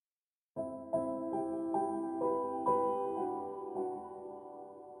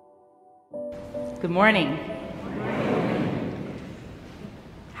Good morning.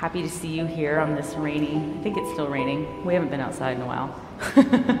 Happy to see you here on this rainy, I think it's still raining. We haven't been outside in a while.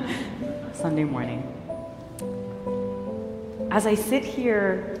 Sunday morning. As I sit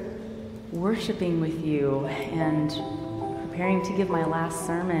here worshiping with you and preparing to give my last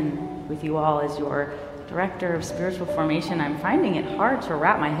sermon with you all as your director of spiritual formation, I'm finding it hard to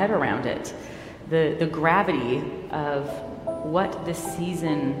wrap my head around it. The gravity of what this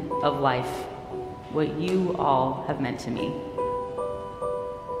season of life, what you all have meant to me.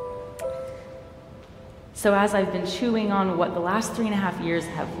 So as I've been chewing on what the last 3.5 years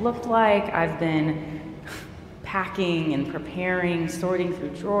have looked like, I've been packing and preparing, sorting through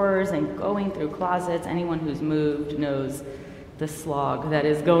drawers and going through closets. Anyone who's moved knows the slog that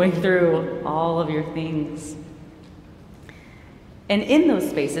is going through all of your things. And in those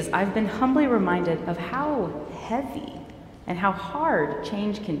spaces, I've been humbly reminded of how heavy and how hard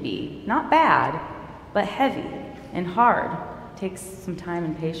change can be. Not bad, but heavy and hard. It takes some time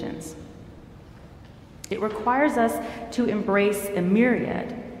and patience. It requires us to embrace a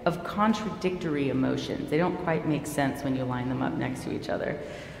myriad of contradictory emotions. They don't quite make sense when you line them up next to each other.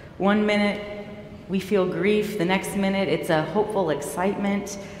 One minute, we feel grief. The next minute, it's a hopeful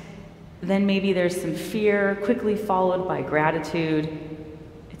excitement. Then maybe there's some fear, quickly followed by gratitude.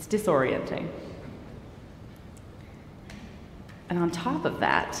 It's disorienting. And on top of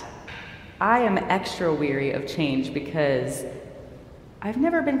that, I am extra weary of change because I've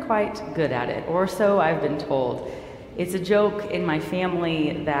never been quite good at it, or so I've been told. It's a joke in my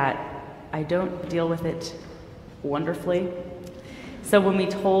family that I don't deal with it wonderfully. So when we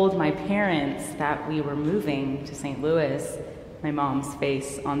told my parents that we were moving to St. Louis, my mom's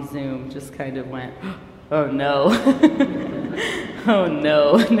face on Zoom just kind of went, oh no. Oh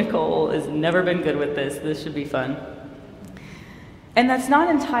no, Nicole has never been good with this. This should be fun. And that's not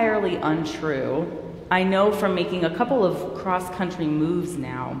entirely untrue. I know from making a couple of cross-country moves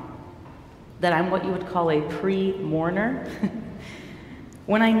now that I'm what you would call a pre-mourner.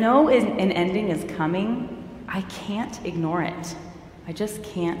 When I know an ending is coming, I can't ignore it. I just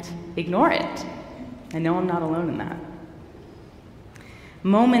can't ignore it. I know I'm not alone in that.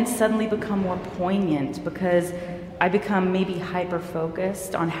 Moments suddenly become more poignant because I become maybe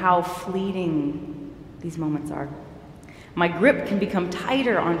hyper-focused on how fleeting these moments are. My grip can become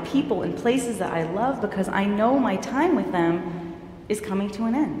tighter on people and places that I love because I know my time with them is coming to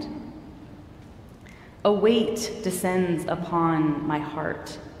an end. A weight descends upon my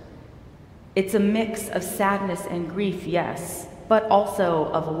heart. It's a mix of sadness and grief, yes, but also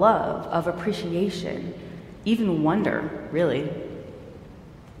of love, of appreciation, even wonder, really.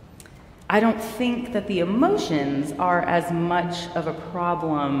 I don't think that the emotions are as much of a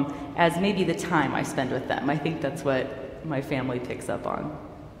problem as maybe the time I spend with them. I think that's what my family picks up on.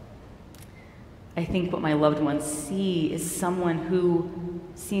 I think what my loved ones see is someone who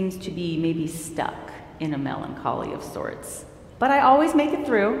seems to be maybe stuck in a melancholy of sorts. But I always make it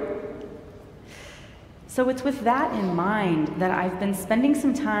through. So it's with that in mind that I've been spending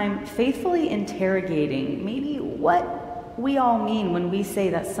some time faithfully interrogating maybe what we all mean when we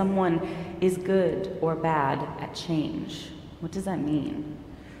say that someone is good or bad at change. What does that mean?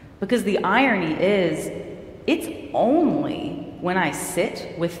 Because the irony is, it's only when I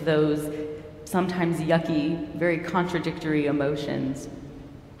sit with those sometimes yucky, very contradictory emotions,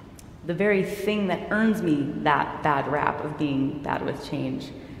 the very thing that earns me that bad rap of being bad with change,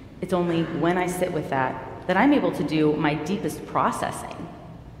 it's only when I sit with that that I'm able to do my deepest processing,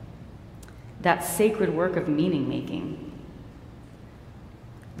 that sacred work of meaning making.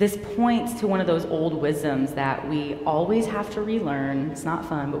 This points to one of those old wisdoms that we always have to relearn. It's not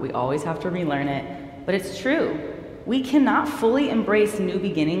fun, but we always have to relearn it. But it's true. We cannot fully embrace new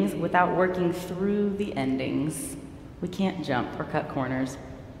beginnings without working through the endings. We can't jump or cut corners.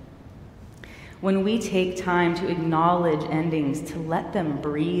 When we take time to acknowledge endings, to let them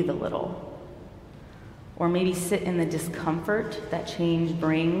breathe a little, or maybe sit in the discomfort that change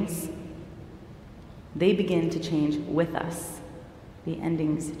brings, they begin to change with us. The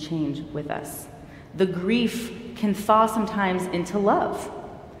endings change with us. The grief can thaw sometimes into love.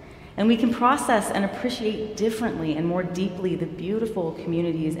 And we can process and appreciate differently and more deeply the beautiful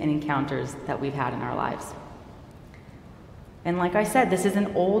communities and encounters that we've had in our lives. And like I said, this is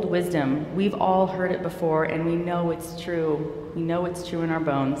an old wisdom. We've all heard it before, and we know it's true. We know it's true in our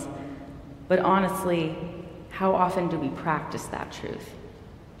bones. But honestly, how often do we practice that truth?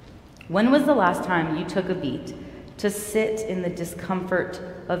 When was the last time you took a beat to sit in the discomfort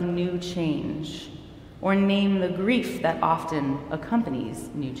of new change, or name the grief that often accompanies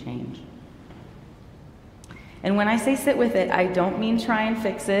new change? And when I say sit with it, I don't mean try and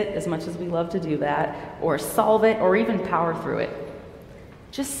fix it, as much as we love to do that, or solve it, or even power through it.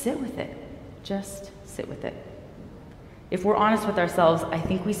 Just sit with it. Just sit with it. If we're honest with ourselves, I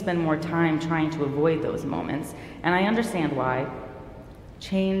think we spend more time trying to avoid those moments, and I understand why.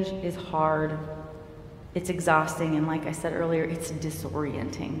 Change is hard, it's exhausting, and like I said earlier, it's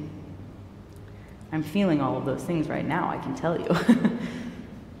disorienting. I'm feeling all of those things right now, I can tell you.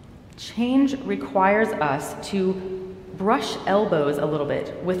 Change requires us to brush elbows a little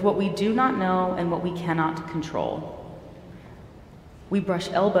bit with what we do not know and what we cannot control. We brush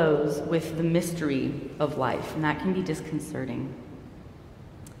elbows with the mystery of life, and that can be disconcerting.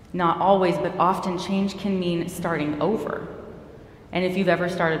 Not always, but often change can mean starting over. And if you've ever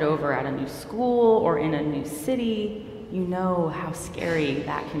started over at a new school or in a new city, you know how scary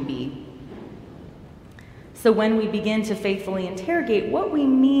that can be. So when we begin to faithfully interrogate what we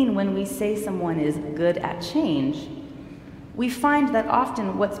mean when we say someone is good at change, we find that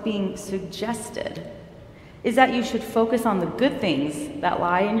often what's being suggested is that you should focus on the good things that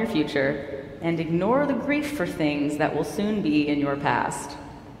lie in your future and ignore the grief for things that will soon be in your past.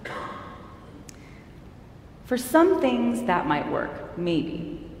 For some things that might work,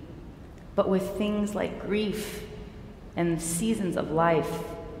 maybe, but with things like grief and seasons of life,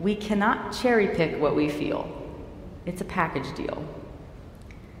 we cannot cherry pick what we feel. It's a package deal.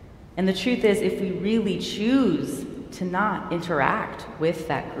 And the truth is, if we really choose to not interact with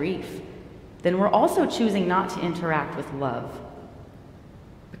that grief, then we're also choosing not to interact with love,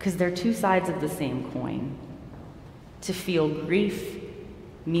 because they're two sides of the same coin. To feel grief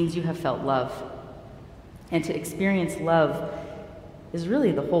means you have felt love, and to experience love is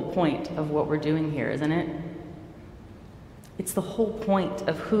really the whole point of what we're doing here, isn't it? It's the whole point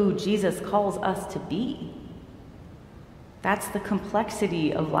of who Jesus calls us to be. That's the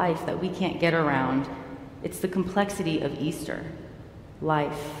complexity of life that we can't get around. It's the complexity of Easter,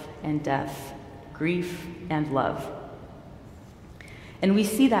 life and death, grief and love. And we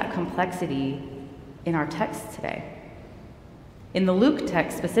see that complexity in our text today. In the Luke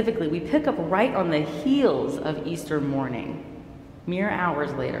text specifically, we pick up right on the heels of Easter morning, mere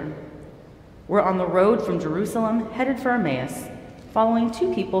hours later. We're on the road from Jerusalem, headed for Emmaus, following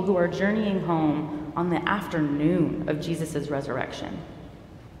two people who are journeying home on the afternoon of Jesus' resurrection.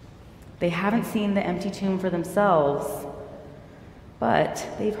 They haven't seen the empty tomb for themselves, but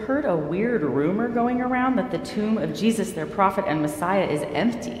they've heard a weird rumor going around that the tomb of Jesus, their prophet and Messiah, is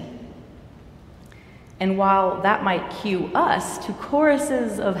empty. And while that might cue us to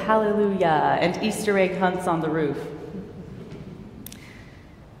choruses of hallelujah and Easter egg hunts on the roof,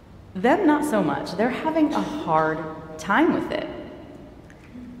 them not so much. They're having a hard time with it.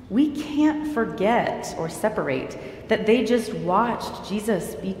 We can't forget or separate that they just watched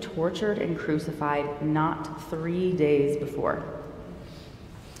Jesus be tortured and crucified not 3 days before.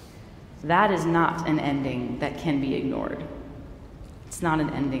 That is not an ending that can be ignored. It's not an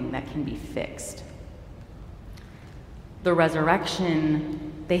ending that can be fixed. The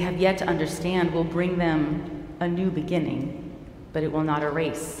resurrection they have yet to understand will bring them a new beginning, but it will not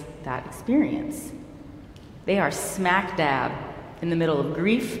erase that experience. They are smack dab in the middle of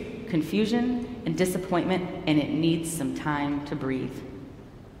grief, confusion, and disappointment, and it needs some time to breathe.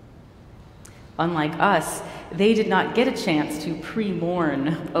 Unlike us, they did not get a chance to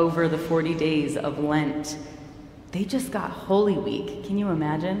pre-mourn over the 40 days of Lent. They just got Holy Week. Can you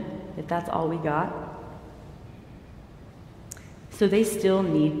imagine if that's all we got? So they still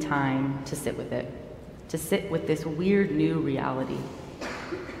need time to sit with it, to sit with this weird new reality.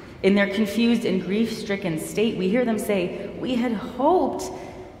 In their confused and grief-stricken state, we hear them say, "We had hoped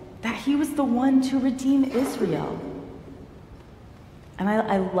that he was the one to redeem Israel." And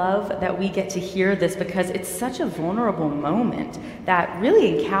I love that we get to hear this because it's such a vulnerable moment that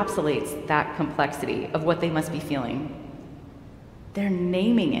really encapsulates that complexity of what they must be feeling. They're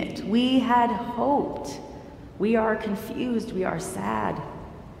naming it. We had hoped. We are confused. We are sad.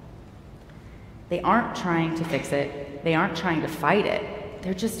 They aren't trying to fix it. They aren't trying to fight it.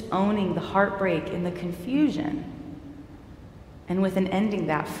 They're just owning the heartbreak and the confusion. And with an ending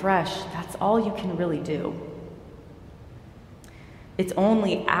that fresh, that's all you can really do. It's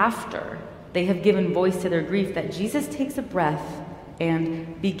only after they have given voice to their grief that Jesus takes a breath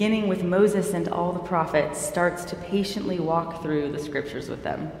and, beginning with Moses and all the prophets, starts to patiently walk through the scriptures with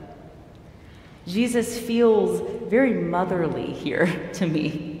them. Jesus feels very motherly here to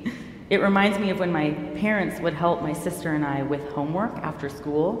me. It reminds me of when my parents would help my sister and I with homework after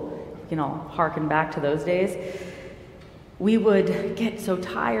school. You can all harken back to those days. We would get so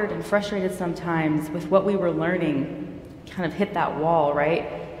tired and frustrated sometimes with what we were learning, kind of hit that wall, right?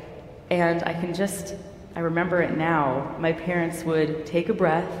 And I can just I remember it now. My parents would take a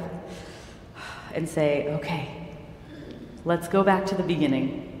breath and say, okay, let's go back to the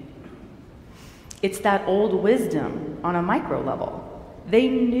beginning. It's that old wisdom on a micro level. They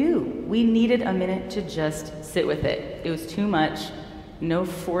knew we needed a minute to just sit with it. It was too much. No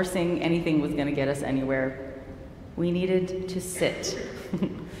forcing anything was going to get us anywhere. We needed to sit.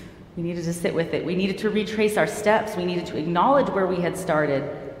 We needed to sit with it. We needed to retrace our steps. We needed to acknowledge where we had started,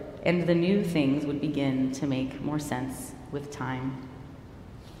 and the new things would begin to make more sense with time.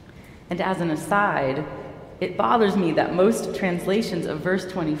 And as an aside, it bothers me that most translations of verse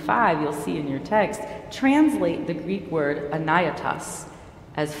 25, you'll see in your text, translate the Greek word anaiatos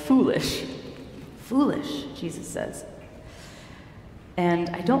as foolish. Foolish, Jesus says. And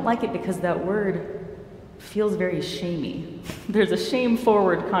I don't like it because that word feels very shamey. There's a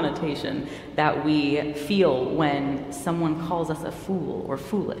shame-forward connotation that we feel when someone calls us a fool or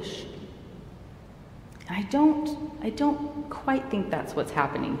foolish. And I don't quite think that's what's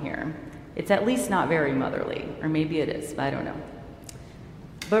happening here. It's at least not very motherly, or maybe it is, I don't know.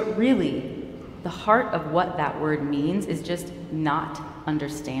 But really, the heart of what that word means is just not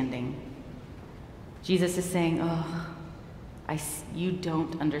understanding. Jesus is saying, you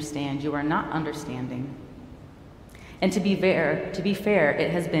don't understand. You are not understanding. And to be fair,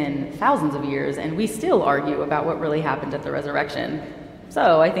 it has been thousands of years, and we still argue about what really happened at the resurrection.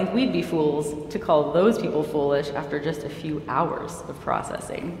 So I think we'd be fools to call those people foolish after just a few hours of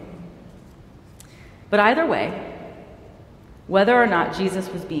processing. But either way, whether or not Jesus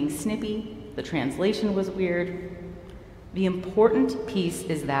was being snippy, the translation was weird, the important piece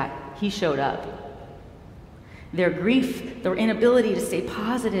is that he showed up. Their grief, their inability to stay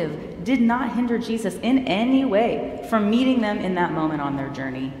positive, did not hinder Jesus in any way from meeting them in that moment on their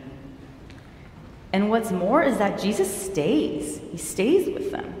journey. And what's more is that Jesus stays. He stays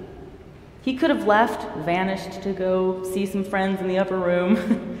with them. He could have left, vanished to go see some friends in the upper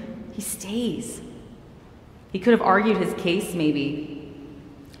room. He stays. He could have argued his case, maybe,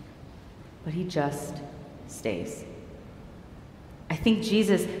 but he just stays. I think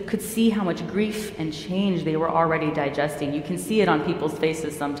Jesus could see how much grief and change they were already digesting. You can see it on people's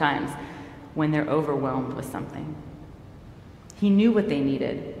faces sometimes when they're overwhelmed with something. He knew what they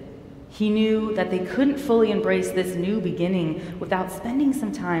needed. He knew that they couldn't fully embrace this new beginning without spending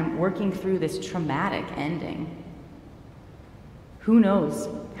some time working through this traumatic ending. Who knows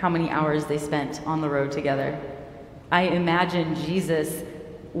how many hours they spent on the road together? I imagine Jesus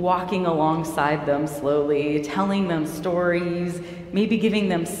walking alongside them slowly, telling them stories, maybe giving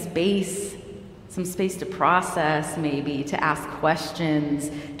them space, some space to process, maybe to ask questions,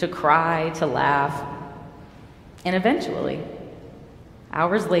 to cry, to laugh. And eventually,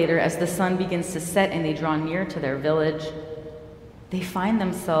 hours later, as the sun begins to set and they draw near to their village, they find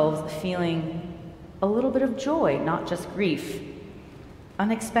themselves feeling a little bit of joy, not just grief,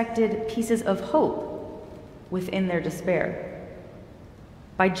 unexpected pieces of hope within their despair.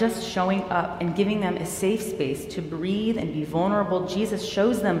 By just showing up and giving them a safe space to breathe and be vulnerable, Jesus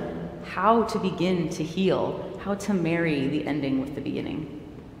shows them how to begin to heal, how to marry the ending with the beginning.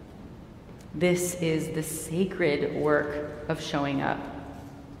 This is the sacred work of showing up.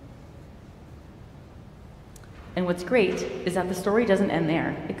 And what's great is that the story doesn't end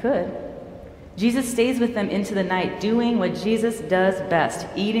there. It could. Jesus stays with them into the night, doing what Jesus does best,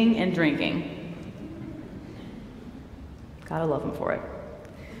 eating and drinking. Gotta love him for it.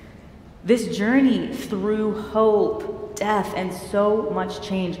 This journey through hope, death, and so much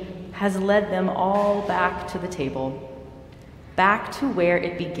change has led them all back to the table, back to where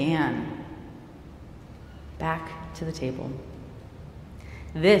it began, back to the table.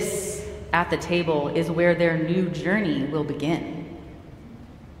 This, at the table, is where their new journey will begin.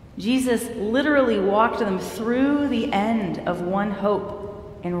 Jesus literally walked them through the end of one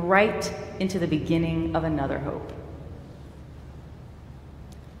hope and right into the beginning of another hope.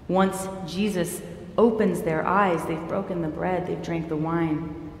 Once Jesus opens their eyes, they've broken the bread, they've drank the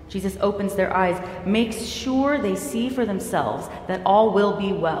wine. Jesus opens their eyes, makes sure they see for themselves that all will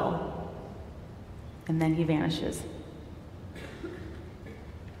be well. And then he vanishes.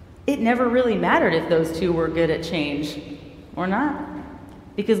 It never really mattered if those two were good at change or not,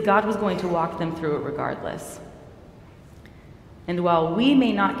 because God was going to walk them through it regardless. And while we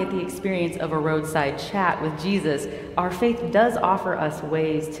may not get the experience of a roadside chat with Jesus, our faith does offer us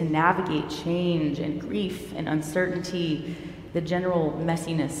ways to navigate change and grief and uncertainty, the general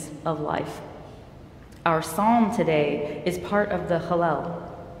messiness of life. Our psalm today is part of the Hallel,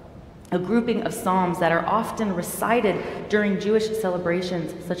 a grouping of psalms that are often recited during Jewish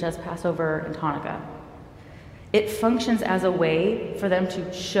celebrations such as Passover and Hanukkah. It functions as a way for them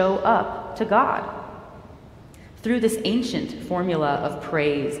to show up to God, Through this ancient formula of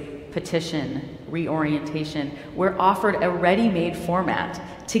praise, petition, reorientation, we're offered a ready-made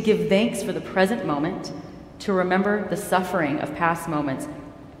format to give thanks for the present moment, to remember the suffering of past moments,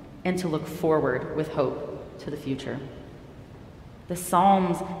 and to look forward with hope to the future. The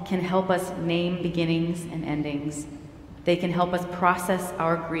Psalms can help us name beginnings and endings. They can help us process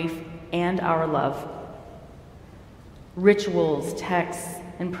our grief and our love. Rituals, texts,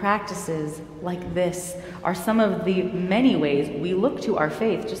 and practices like this are some of the many ways we look to our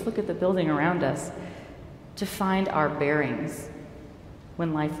faith, just look at the building around us, to find our bearings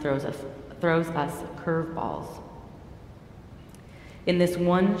when life throws us curveballs. In this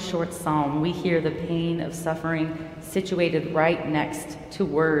one short psalm, we hear the pain of suffering situated right next to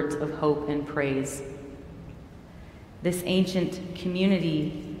words of hope and praise. This ancient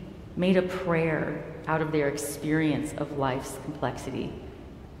community made a prayer out of their experience of life's complexity.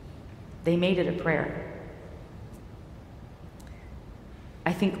 They made it a prayer.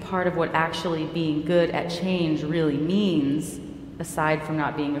 I think part of what actually being good at change really means, aside from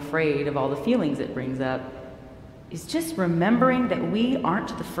not being afraid of all the feelings it brings up, is just remembering that we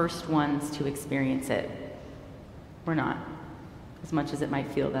aren't the first ones to experience it. We're not, as much as it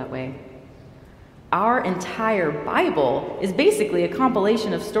might feel that way. Our entire Bible is basically a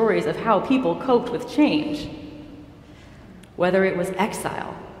compilation of stories of how people coped with change. Whether it was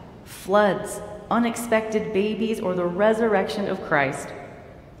exile, floods, unexpected babies, or the resurrection of Christ,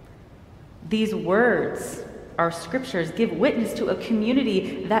 these words, our scriptures, give witness to a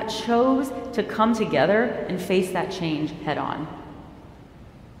community that chose to come together and face that change head on.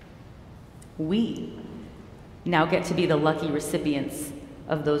 We now get to be the lucky recipients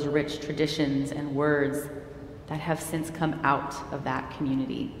of those rich traditions and words that have since come out of that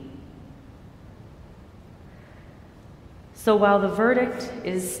community. So while the verdict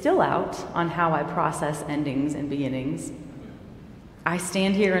is still out on how I process endings and beginnings, I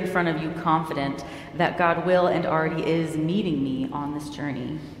stand here in front of you confident that God will and already is meeting me on this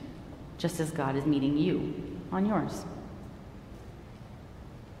journey, just as God is meeting you on yours.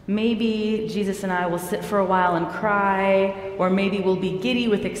 Maybe Jesus and I will sit for a while and cry, or maybe we'll be giddy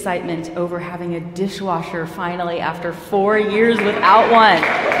with excitement over having a dishwasher finally after 4 years without one.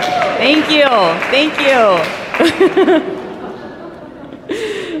 Thank you. Thank you.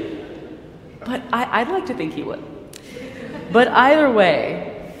 But I'd like to think he would. But either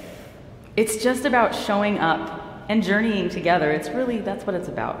way, it's just about showing up and journeying together. That's what it's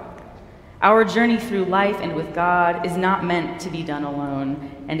about. Our journey through life and with God is not meant to be done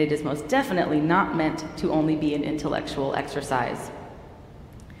alone, and it is most definitely not meant to only be an intellectual exercise.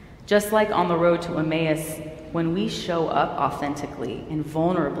 Just like on the road to Emmaus, when we show up authentically and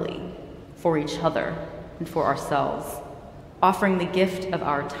vulnerably for each other and for ourselves, offering the gift of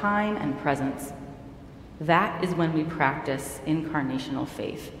our time and presence, that is when we practice incarnational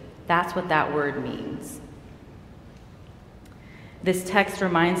faith. That's what that word means. This text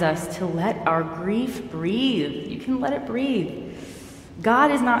reminds us to let our grief breathe. You can let it breathe. God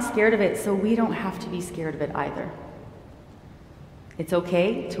is not scared of it, so we don't have to be scared of it either. It's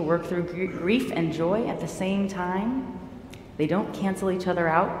okay to work through grief and joy at the same time. They don't cancel each other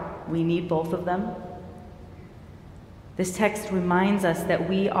out. We need both of them. This text reminds us that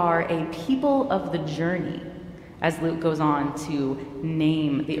we are a people of the journey, as Luke goes on to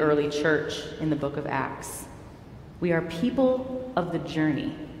name the early church in the book of Acts. We are people of the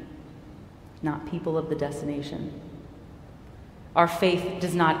journey, not people of the destination. Our faith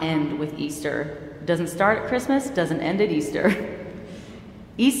does not end with Easter. It doesn't start at Christmas, doesn't end at Easter.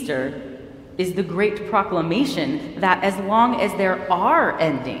 Easter is the great proclamation that as long as there are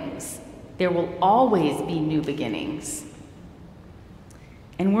endings, there will always be new beginnings.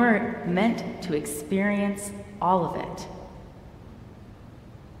 And we're meant to experience all of it.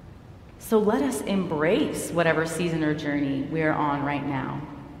 So let us embrace whatever season or journey we're on right now,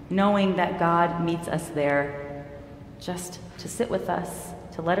 knowing that God meets us there just to sit with us,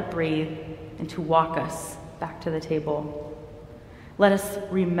 to let it breathe, and to walk us back to the table. Let us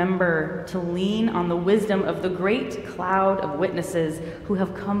remember to lean on the wisdom of the great cloud of witnesses who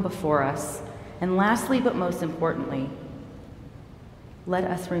have come before us. And lastly, but most importantly, let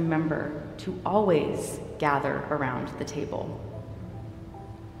us remember to always gather around the table.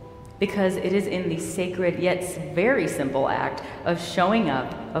 Because it is in the sacred yet very simple act of showing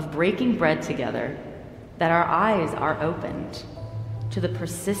up, of breaking bread together, that our eyes are opened to the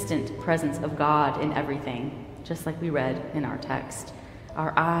persistent presence of God in everything, just like we read in our text.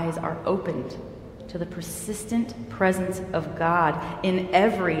 Our eyes are opened to the persistent presence of God in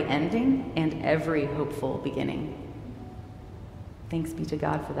every ending and every hopeful beginning. Thanks be to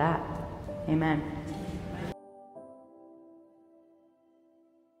God for that. Amen.